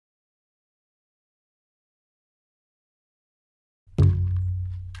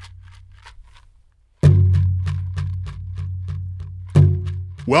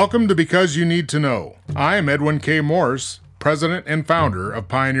Welcome to Because You Need to Know. I am Edwin K. Morse, President and founder of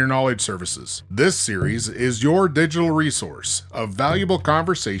Pioneer Knowledge Services. This series is your digital resource of valuable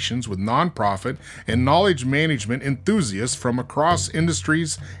conversations with nonprofit and knowledge management enthusiasts from across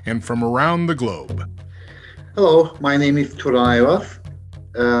industries and from around the globe. Hello, my name is Turan Ayvaz.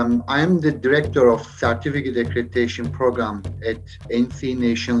 I am the Director of Certificate Accreditation Program at NC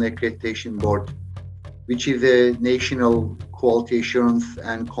National Accreditation Board, which is a national quality assurance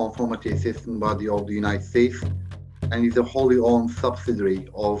and conformity assessment body of the United States and is a wholly owned subsidiary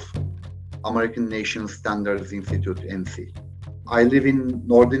of American National Standards Institute, NC. I live in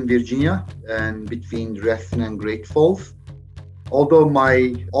Northern Virginia and between Reston and Great Falls. Although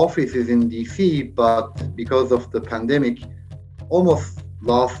my office is in DC, but because of the pandemic, almost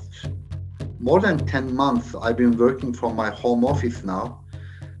last more than 10 months, I've been working from my home office now.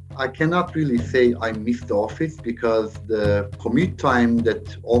 I cannot really say I miss the office because the commute time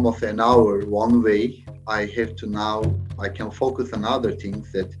that almost an hour one way, I can focus on other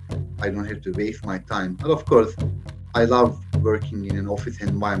things that I don't have to waste my time. But of course, I love working in an office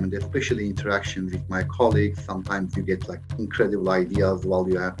environment, especially interactions with my colleagues. Sometimes you get incredible ideas while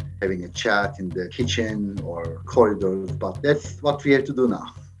you are having a chat in the kitchen or corridors, but that's what we have to do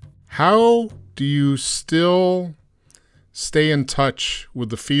now. How do you still stay in touch with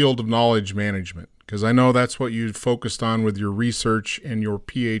the field of knowledge management? Because I know that's what you focused on with your research and your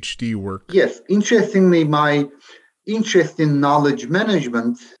PhD work. Yes, interestingly, my interest in knowledge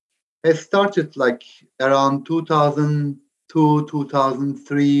management has started around 2002,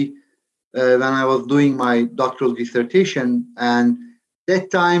 2003, when I was doing my doctoral dissertation. And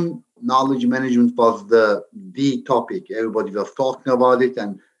that time, knowledge management was the topic. Everybody was talking about it,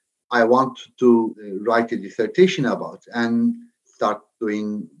 and I wanted to write a dissertation about and start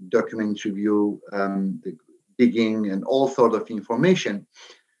doing document review, digging, and all sort of information.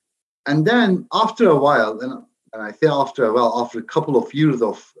 And then after a while, and I say after a while, after a couple of years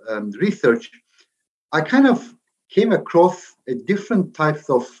of research, I kind of came across different types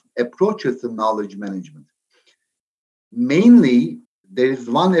of approaches to knowledge management. Mainly, there is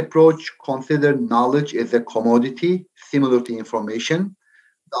one approach considered knowledge as a commodity, similar to information.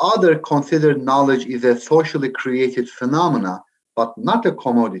 The other considered knowledge is a socially created phenomena, but not a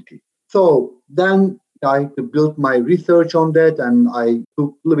commodity. So then I built my research on that, and I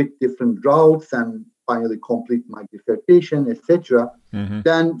took a little bit different routes and finally complete my dissertation, etc. Mm-hmm.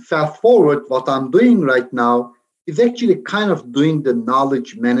 Then fast forward, what I'm doing right now is actually kind of doing the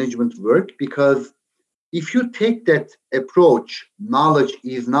knowledge management work, because if you take that approach, knowledge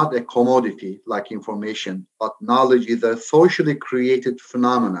is not a commodity like information, but knowledge is a socially created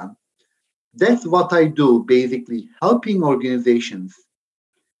phenomenon. That's what I do, basically helping organizations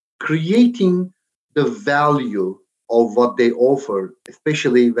creating the value of what they offer,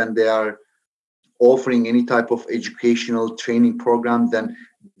 especially when they are offering any type of educational training programs, and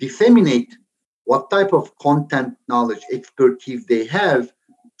disseminate what type of content, knowledge, expertise they have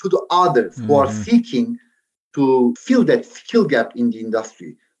to the others who are seeking to fill that skill gap in the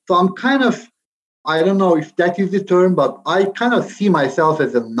industry. So I'm kind of, I don't know if that is the term, but I kind of see myself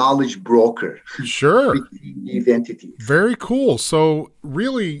as a knowledge broker. Sure. Between these entities. Very cool. So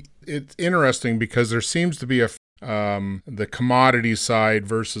really, it's interesting because there seems to be the commodity side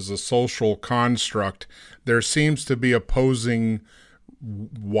versus a social construct. There seems to be opposing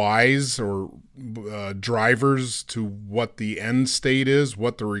whys or drivers to what the end state is,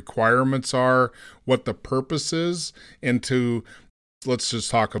 what the requirements are, what the purpose is, and let's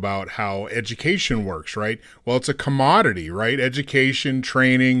just talk about how education works, right? Well, it's a commodity, right? Education,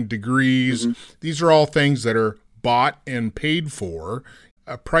 training, degrees, these are all things that are bought and paid for,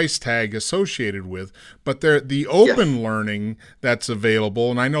 a price tag associated with, but the open learning that's available,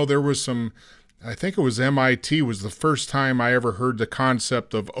 and I know there was I think it was MIT was the first time I ever heard the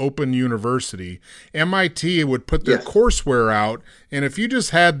concept of open university. MIT would put their courseware out, and if you just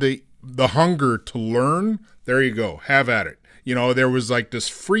had the hunger to learn, there you go, have at it. You know, there was this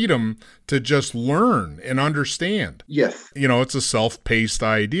freedom to just learn and understand. Yes. You know, it's a self-paced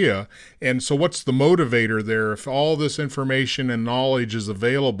idea. And so what's the motivator there? If all this information and knowledge is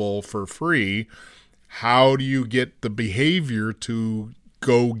available for free, how do you get the behavior to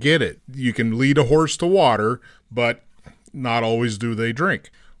go get it? You can lead a horse to water, but not always do they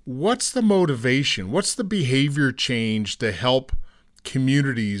drink. What's the motivation? What's the behavior change to help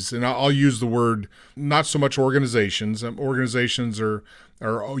communities? And I'll use the word, not so much organizations. Organizations are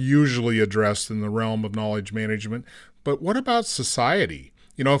usually addressed in the realm of knowledge management. But what about society?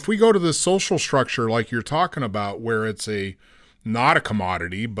 You know, if we go to the social structure like you're talking about, where it's not a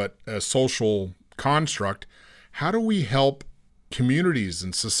commodity, but a social construct, how do we help communities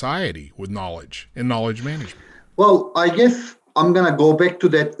and society with knowledge and knowledge management? Well, I guess I'm going to go back to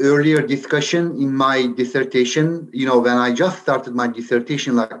that earlier discussion in my dissertation. When I just started my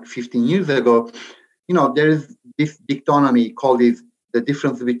dissertation like 15 years ago, there is this dichotomy called is the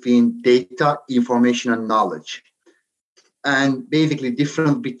difference between data, information, and knowledge. And basically,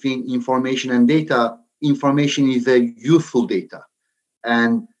 difference between information and data, information is a useful data.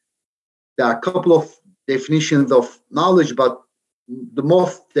 And there are a couple of definitions of knowledge, but the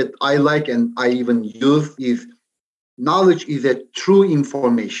most that I like and I even use is knowledge is a true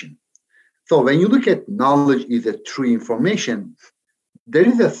information. So when you look at knowledge is a true information, there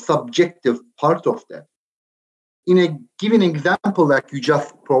is a subjective part of that. In a given example like you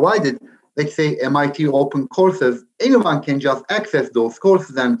just provided, let's say MIT open courses, anyone can just access those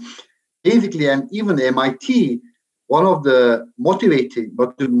courses. And basically, and even MIT, one of the motivation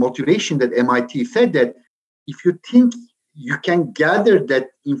that MIT said that if you think you can gather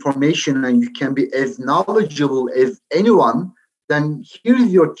that information and you can be as knowledgeable as anyone, then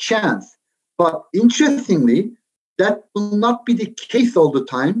here's your chance. But interestingly, that will not be the case all the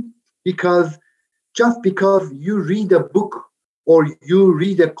time, because just because you read a book or you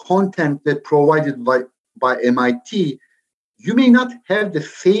read a content that provided by MIT, you may not have the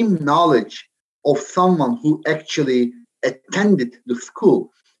same knowledge of someone who actually attended the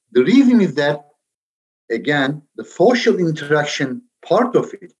school. The reason is that, again, the social interaction part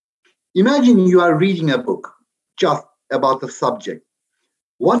of it. Imagine you are reading a book just about a subject.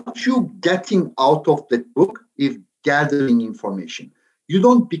 What you're getting out of that book is gathering information. You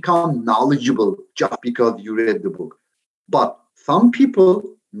don't become knowledgeable just because you read the book. But some people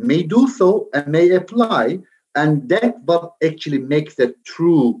may do so and may apply, and that's what actually makes a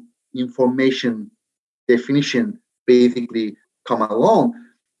true information definition basically come along.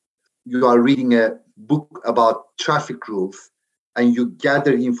 You are reading a book about traffic rules and you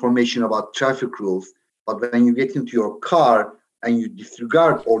gather information about traffic rules, but when you get into your car and you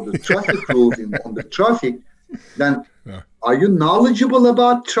disregard all the traffic rules on the traffic, then are you knowledgeable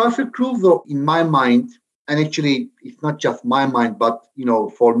about traffic rules? Or in my mind, and actually it's not just my mind, but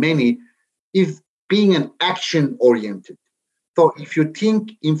for many, is being an action oriented. So if you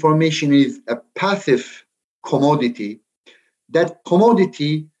think information is a passive commodity, that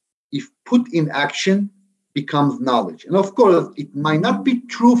commodity, if put in action, becomes knowledge. And of course, it might not be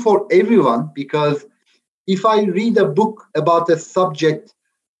true for everyone, because if I read a book about a subject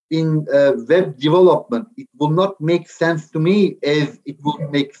in web development, it will not make sense to me as it will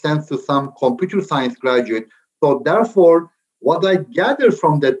make sense to some computer science graduate. So therefore, what I gather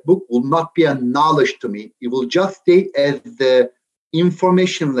from that book will not be a knowledge to me. It will just stay as the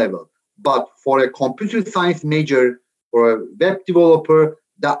information level. But for a computer science major or a web developer,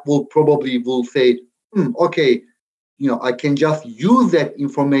 that will say, okay, I can just use that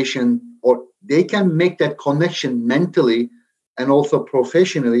information, or they can make that connection mentally and also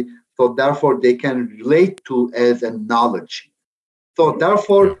professionally. So therefore, they can relate to as a knowledge. So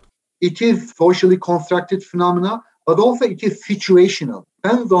therefore, it is socially constructed phenomena, but also it is situational.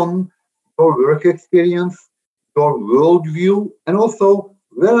 Depends on your work experience, your worldview, and also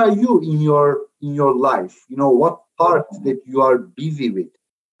where are you in your life? What parts that you are busy with,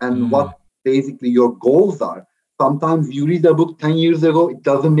 and what basically your goals are. Sometimes you read a book 10 years ago, it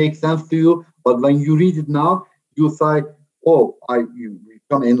doesn't make sense to you, but when you read it now, you say, oh, you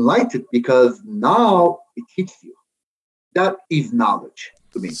become enlightened because now it hits you. That is knowledge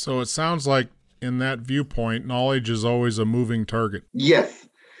to me. So it sounds like in that viewpoint, knowledge is always a moving target. Yes.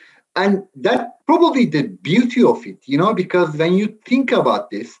 And that's probably the beauty of it, because when you think about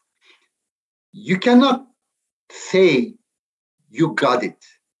this, you cannot say you got it.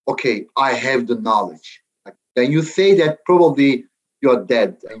 Okay, I have the knowledge. When you say that, probably you're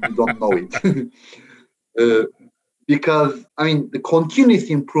dead and you don't know it. Because, the continuous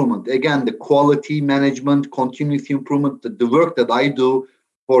improvement, again, the quality management, continuous improvement, the work that I do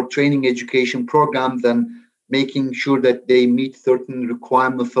for training education programs and making sure that they meet certain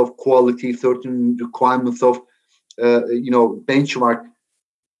requirements of quality, certain requirements of, benchmark.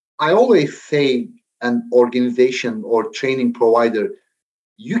 I always say an organization or training provider,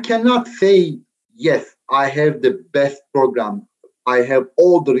 you cannot say, yes, I have the best program, I have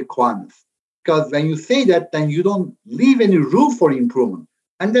all the requirements. Because when you say that, then you don't leave any room for improvement.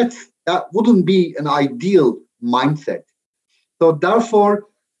 And that wouldn't be an ideal mindset. So therefore,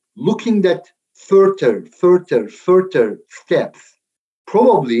 looking at further steps,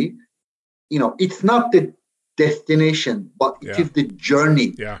 probably, it's not the destination, but it is the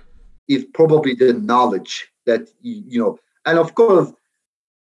journey. Yeah. Is probably the knowledge that, and of course,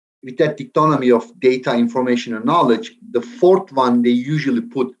 with that dichotomy of data, information, and knowledge, the fourth one, they usually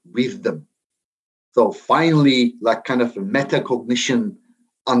put wisdom. So finally, like kind of a metacognition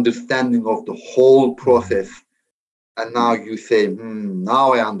understanding of the whole process. And now you say,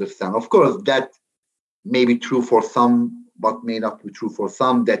 now I understand. Of course, that may be true for some, but may not be true for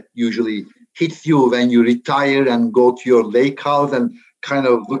some. That usually hits you when you retire and go to your lake house and kind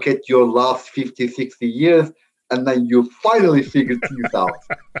of look at your last 50, 60 years, and then you finally figure things out.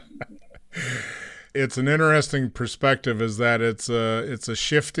 It's an interesting perspective, is that it's a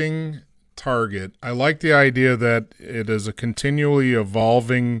shifting target. I like the idea that it is a continually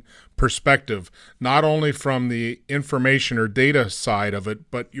evolving perspective, not only from the information or data side of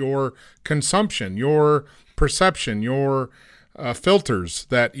it, but your consumption, your perception, your filters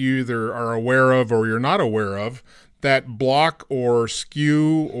that you either are aware of or you're not aware of, that block or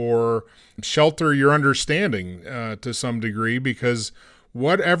skew or shelter your understanding to some degree, because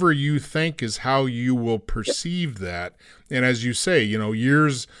whatever you think is how you will perceive that. And as you say,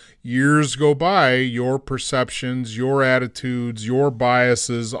 years go by, your perceptions, your attitudes, your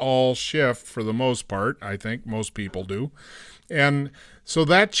biases all shift for the most part. I think most people do. And so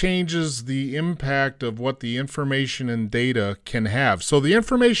that changes the impact of what the information and data can have. So the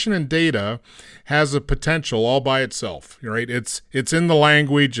information and data has a potential all by itself, right? It's in the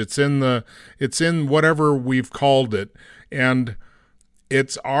language, it's in whatever we've called it. And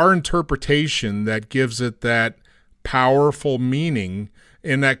it's our interpretation that gives it that powerful meaning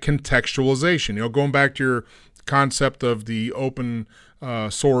in that contextualization. Going back to your concept of the open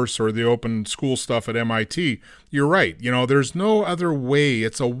source or the open school stuff at MIT, you're right. There's no other way.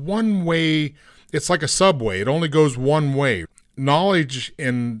 It's a one-way. It's like a subway. It only goes one way. Knowledge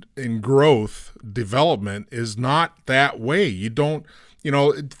in growth, development is not that way. You don't,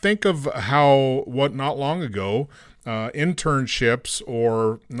 think of what not long ago, internships,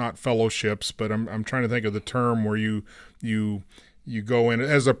 or not fellowships, but I'm trying to think of the term where you go in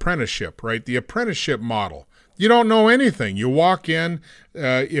as apprenticeship, right? The apprenticeship model. You don't know anything. You walk in.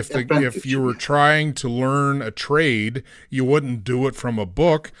 If you were trying to learn a trade, you wouldn't do it from a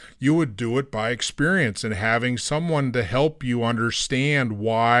book. You would do it by experience and having someone to help you understand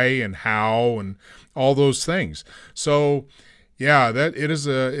why and how and all those things. So, yeah, that it is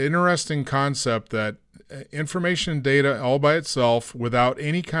an interesting concept that information and data all by itself, without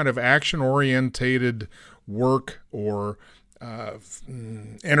any kind of action-orientated work or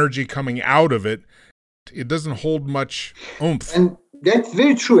energy coming out of it, it doesn't hold much oomph. And that's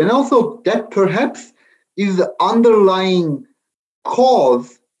very true. And also that perhaps is the underlying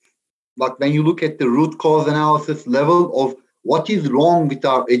cause, like when you look at the root cause analysis level of what is wrong with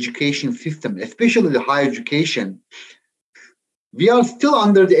our education system, especially the higher education. We are still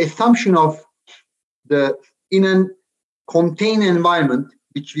under the assumption of in a contained environment,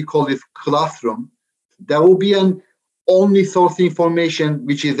 which we call this classroom, there will be an only source information,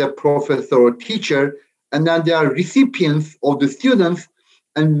 which is a professor or teacher, and then there are recipients of the students,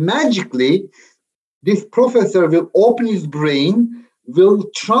 and magically, this professor will open his brain, will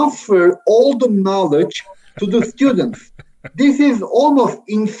transfer all the knowledge to the students. This is almost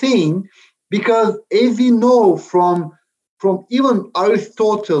insane, because as we know from even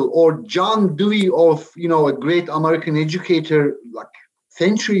Aristotle or John Dewey, of a great American educator like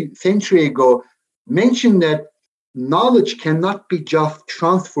century ago, mentioned that knowledge cannot be just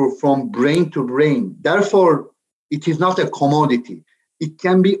transferred from brain to brain. Therefore, it is not a commodity. It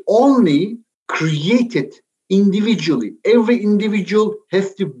can be only created individually. Every individual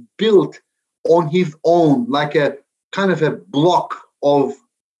has to build on his own, like a kind of a block of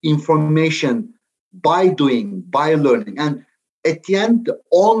information, by doing, by learning. And at the end, the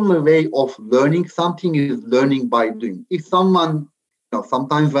only way of learning something is learning by doing. If someone,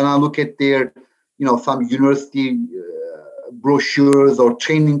 sometimes when I look at their, some university brochures or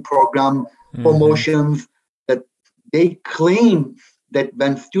training program promotions, that they claim that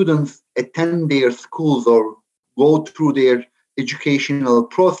when students attend their schools or go through their educational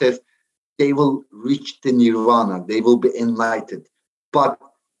process, they will reach the nirvana, they will be enlightened. But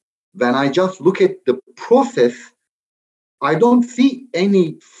when I just look at the process, I don't see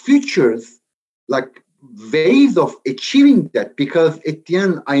any features, like ways of achieving that, because at the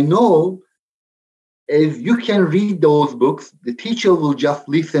end, I know if you can read those books, the teacher will just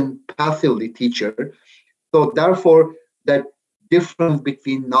listen passively, teacher. So therefore, that difference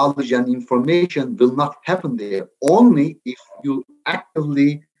between knowledge and information will not happen there, only if you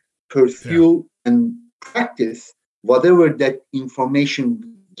actively pursue and practice whatever that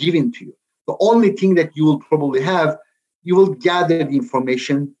information given to you. The only thing that you will probably have, you will gather the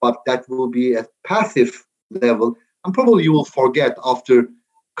information, but that will be a passive level, and probably you will forget after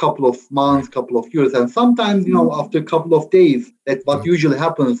couple of months, couple of years, and sometimes, after a couple of days, that's what usually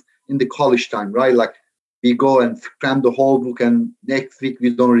happens in the college time, right? Like we go and cram the whole book, and next week we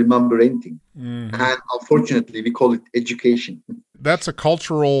don't remember anything. Mm-hmm. And unfortunately, we call it education. That's a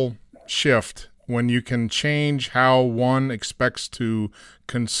cultural shift when you can change how one expects to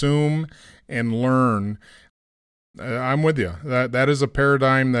consume and learn. I'm with you. That is a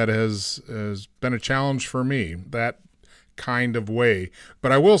paradigm that has been a challenge for me, that kind of way.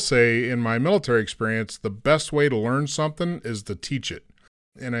 But I will say, in my military experience, the best way to learn something is to teach it.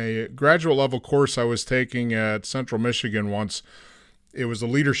 In a graduate level course I was taking at Central Michigan once, it was a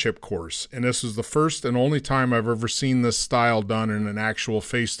leadership course, and this was the first and only time I've ever seen this style done in an actual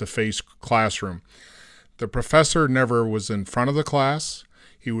face-to-face classroom. The professor never was in front of the class.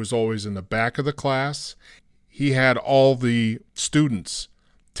 He was always in the back of the class. He had all the students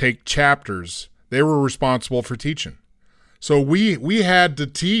take chapters. They were responsible for teaching. So we had to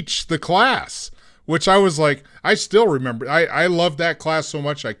teach the class, which I was like, I still remember. I loved that class so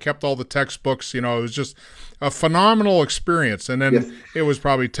much. I kept all the textbooks. It was just a phenomenal experience. And then It was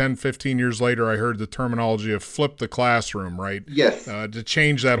probably 10, 15 years later, I heard the terminology of flip the classroom, right? Yes. To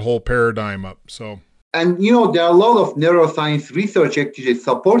change that whole paradigm up. So. And, there are a lot of neuroscience research actually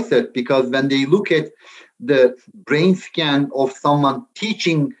supports it, because when they look at the brain scan of someone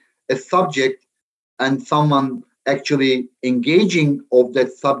teaching a subject and someone actually engaging of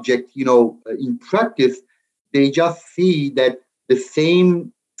that subject, in practice, they just see that the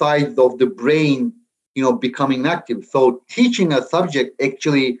same sides of the brain, becoming active. So teaching a subject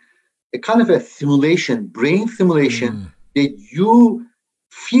actually a kind of a simulation, brain simulation, that you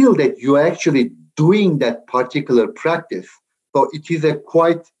feel that you're actually doing that particular practice. So it is a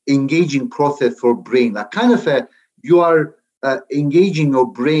quite engaging process for brain. Like kind of you are engaging your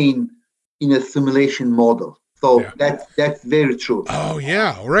brain in a simulation model. So that's very true. Oh,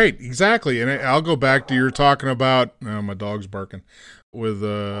 yeah, right, exactly. And I'll go back to you're talking about, my dog's barking, with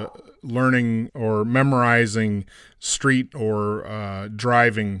learning or memorizing street or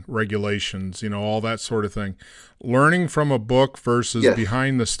driving regulations, all that sort of thing. Learning from a book versus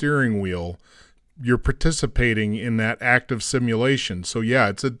behind the steering wheel, you're participating in that active simulation. So yeah,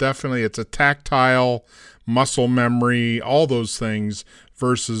 it's a tactile, muscle memory, all those things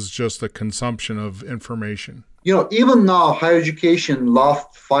versus just a consumption of information. Even now, higher education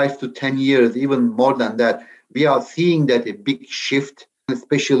last 5 to 10 years, even more than that, we are seeing that a big shift,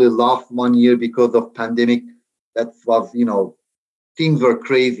 especially last 1 year because of pandemic. That was, things were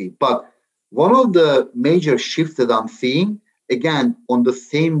crazy. But one of the major shifts that I'm seeing, again, on the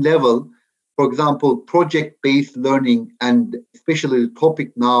same level, for example, project-based learning, and especially the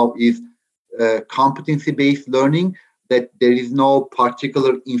topic now is competency-based learning, that there is no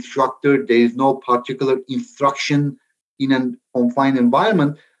particular instructor, there is no particular instruction in a confined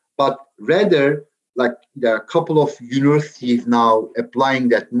environment, but rather, like there are a couple of universities now applying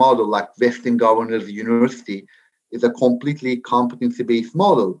that model, like Western Governors University is a completely competency-based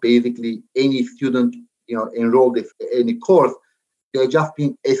model. Basically, any student enrolled in any course, they're just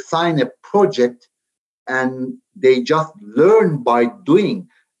being assigned a project and they just learn by doing.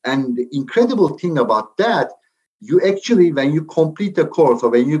 And the incredible thing about that, you actually, when you complete a course or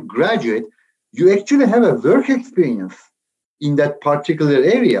when you graduate, you actually have a work experience in that particular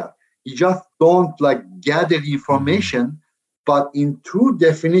area. You just don't gather information, but in true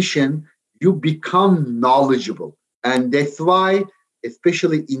definition, you become knowledgeable. And that's why,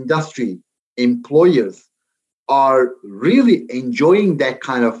 especially industry employers are really enjoying that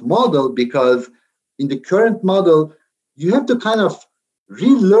kind of model, because in the current model, you have to kind of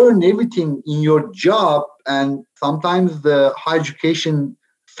relearn everything in your job. And sometimes the higher education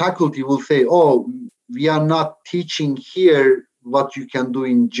faculty will say, oh, we are not teaching here what you can do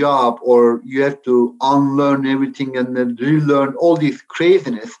in job, or you have to unlearn everything and then relearn all this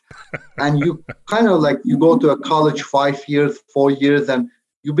craziness. And you kind of you go to a college 5 years, 4 years, and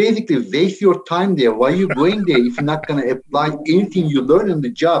you basically waste your time there. Why are you going there if you're not going to apply anything you learn in the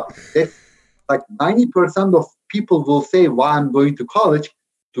job? That's 90% of people will say, why I'm going to college?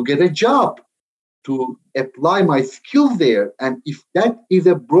 To get a job, to apply my skills there. And if that is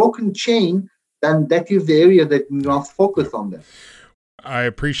a broken chain, then that is the area that we must focus on that. I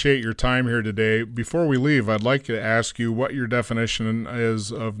appreciate your time here today. Before we leave, I'd like to ask you what your definition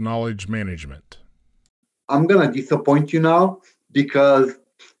is of knowledge management. I'm going to disappoint you now, because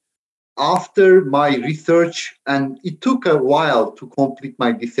after my research, and it took a while to complete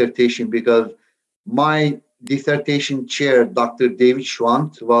my dissertation, because my dissertation chair, Dr. David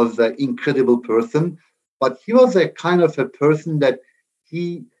Schwant, was an incredible person, but he was a kind of a person that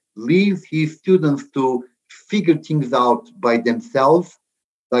he leaves his students to figure things out by themselves.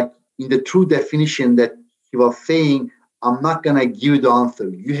 like in the true definition that he was saying, I'm not going to give you the answer.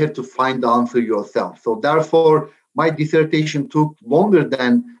 You have to find the answer yourself. So therefore, my dissertation took longer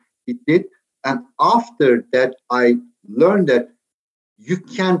than it did. And after that, I learned that you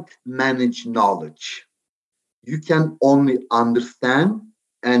can't manage knowledge. You can only understand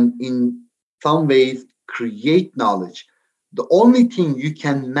and in some ways create knowledge. The only thing you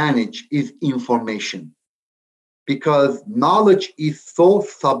can manage is information, because knowledge is so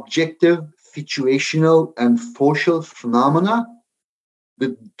subjective, situational, and social phenomena.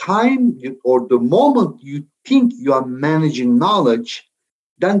 The time or the moment you think you are managing knowledge,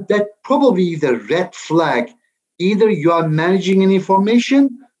 then that probably is a red flag. Either you are managing an information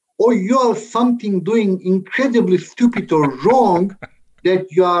or you are something doing incredibly stupid or wrong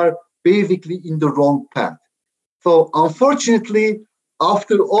that you are basically in the wrong path. So unfortunately,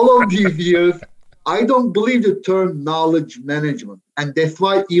 after all of these years, I don't believe the term knowledge management. And that's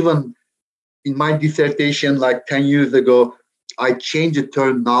why even in my dissertation, like 10 years ago, I changed the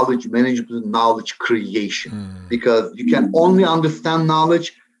term knowledge management to knowledge creation, because you can only understand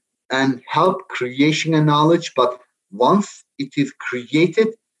knowledge and help creation of knowledge. But once it is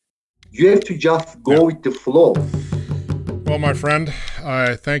created, you have to just go with the flow. Well, my friend,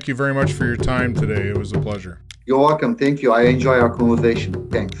 I thank you very much for your time today. It was a pleasure. You're welcome. Thank you. I enjoy our conversation.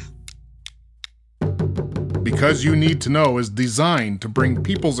 Thanks. Because You Need to Know is designed to bring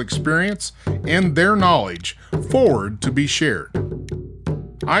people's experience and their knowledge forward to be shared.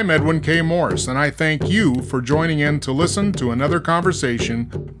 I'm Edwin K. Morris, and I thank you for joining in to listen to another conversation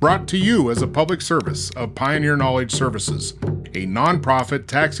brought to you as a public service of Pioneer Knowledge Services, a nonprofit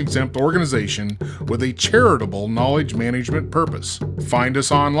tax-exempt organization with a charitable knowledge management purpose. Find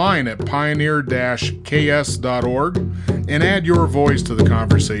us online at pioneer-ks.org and add your voice to the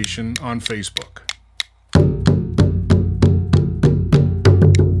conversation on Facebook.